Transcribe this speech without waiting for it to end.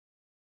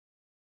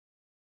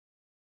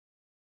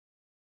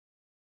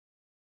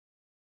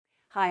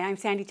Hi, I'm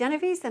Sandy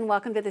Genovese, and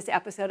welcome to this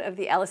episode of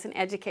the Ellison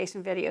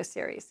Education video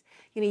series.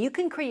 You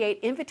can create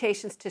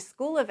invitations to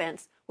school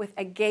events with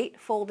a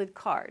gate-folded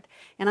card.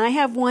 And I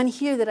have one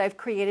here that I've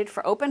created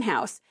for open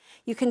house.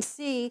 You can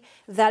see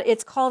that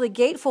it's called a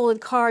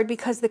gate-folded card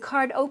because the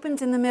card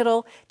opens in the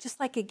middle just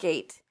like a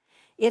gate.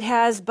 It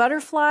has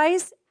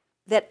butterflies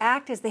that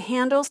act as the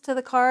handles to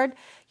the card.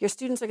 Your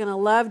students are going to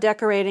love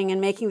decorating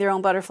and making their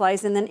own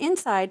butterflies. And then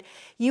inside,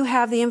 you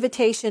have the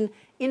invitation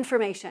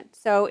information.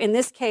 So in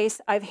this case,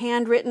 I've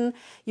handwritten,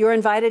 you're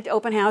invited to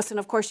open house, and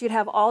of course you'd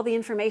have all the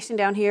information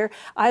down here.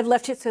 I've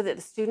left it so that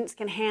the students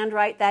can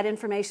handwrite that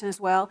information as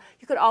well.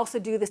 You could also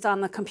do this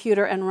on the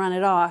computer and run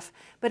it off.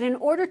 But in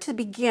order to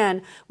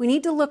begin, we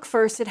need to look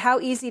first at how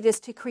easy it is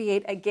to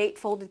create a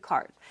gate-folded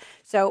card.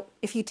 So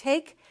if you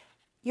take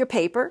your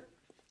paper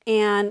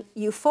and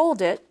you fold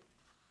it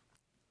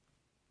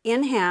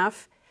in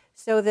half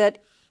so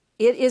that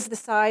it is the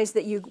size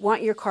that you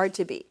want your card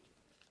to be.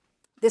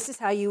 This is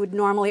how you would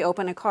normally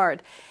open a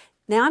card.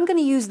 Now I'm going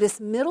to use this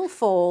middle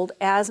fold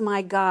as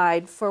my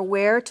guide for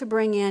where to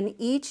bring in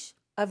each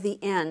of the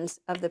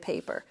ends of the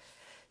paper.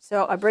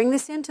 So I bring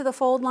this into the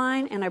fold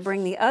line and I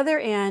bring the other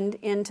end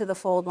into the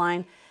fold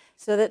line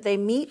so that they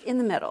meet in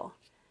the middle.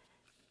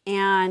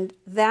 And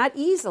that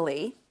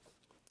easily,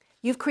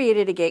 you've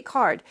created a gate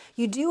card.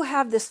 You do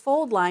have this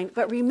fold line,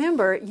 but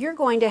remember, you're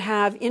going to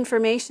have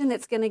information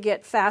that's going to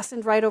get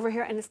fastened right over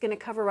here and it's going to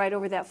cover right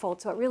over that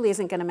fold, so it really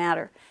isn't going to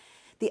matter.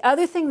 The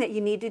other thing that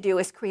you need to do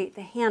is create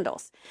the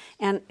handles.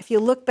 And if you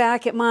look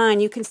back at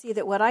mine, you can see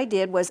that what I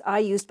did was I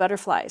used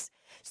butterflies.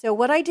 So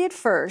what I did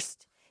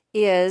first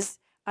is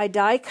I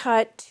die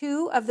cut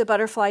 2 of the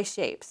butterfly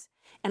shapes.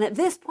 And at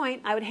this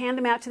point, I would hand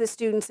them out to the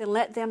students and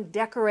let them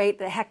decorate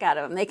the heck out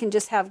of them. They can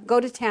just go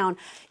to town.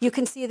 You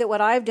can see that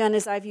what I've done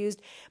is I've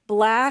used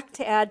black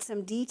to add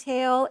some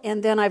detail,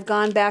 and then I've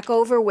gone back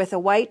over with a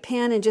white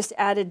pen and just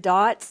added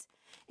dots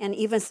and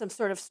even some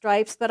sort of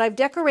stripes. But I've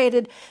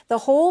decorated the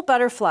whole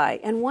butterfly.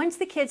 And once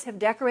the kids have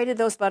decorated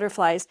those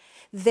butterflies,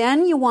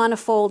 then you want to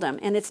fold them.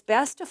 And it's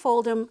best to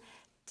fold them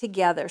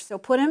together. So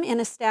put them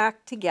in a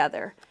stack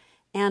together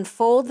and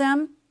fold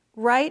them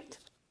right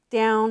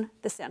down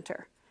the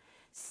center.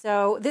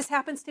 So this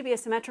happens to be a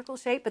symmetrical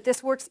shape, but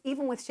this works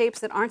even with shapes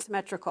that aren't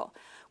symmetrical.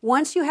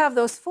 Once you have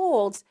those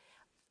folds,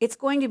 it's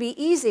going to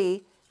be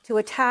easy to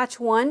attach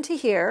one to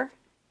here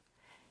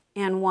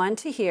and one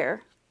to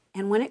here.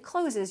 And when it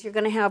closes, you're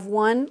going to have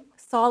one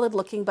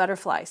solid-looking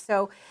butterfly.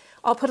 So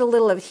I'll put a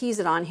little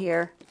adhesive on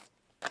here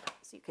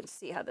so you can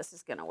see how this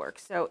is going to work.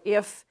 So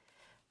if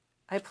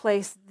I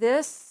place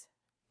this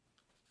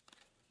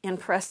and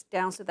press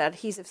down so that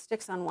adhesive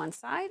sticks on one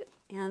side,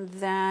 and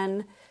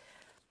then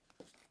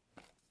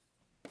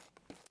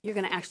you're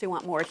going to actually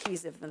want more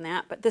adhesive than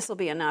that, but this will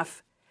be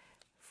enough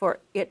for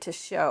it to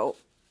show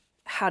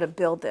how to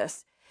build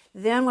this.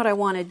 Then what I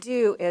want to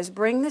do is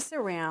bring this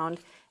around,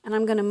 and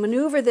I'm going to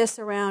maneuver this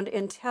around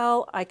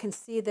until I can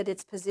see that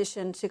it's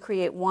positioned to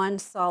create one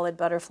solid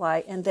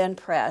butterfly, and then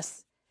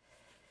press.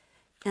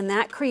 And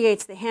that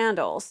creates the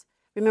handles.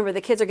 Remember, the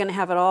kids are going to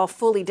have it all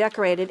fully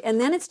decorated, and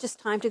then it's just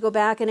time to go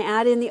back and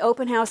add in the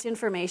open house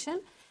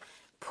information.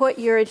 Put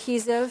your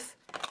adhesive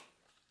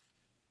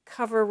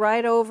cover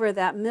right over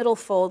that middle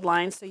fold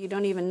line so you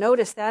don't even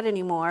notice that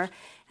anymore.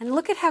 And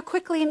look at how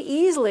quickly and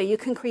easily you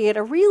can create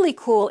a really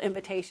cool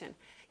invitation.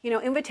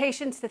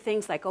 Invitations to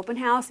things like open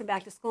house and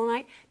back to school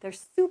night, they're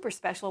super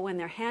special when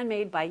they're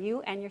handmade by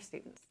you and your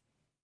students.